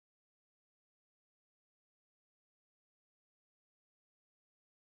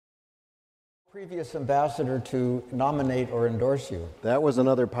Previous ambassador to nominate or endorse you. That was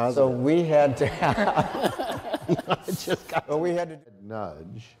another So positive. we had to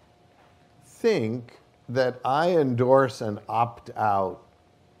Nudge. Think that I endorse an opt-out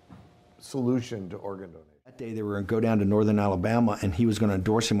solution to organ donation. That day they were going to go down to northern Alabama and he was going to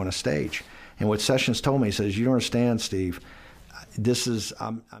endorse him on a stage. And what Sessions told me, he says, "You don't understand, Steve. This is..."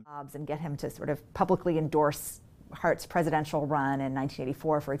 And get him to sort of publicly endorse Hart's presidential run in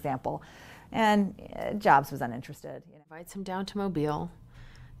 1984, for example. And Jobs was uninterested. Invites him down to Mobile.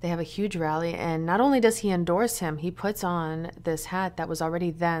 They have a huge rally, and not only does he endorse him, he puts on this hat that was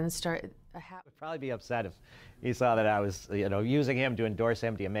already then a hat. Would probably be upset if he saw that I was, using him to endorse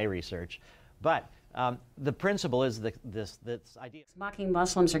MDMA research. But the principle is this idea. Mocking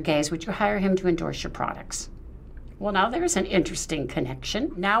Muslims or gays, would you hire him to endorse your products? Well, now there's an interesting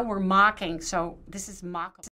connection. Now we're mocking, so this is mock.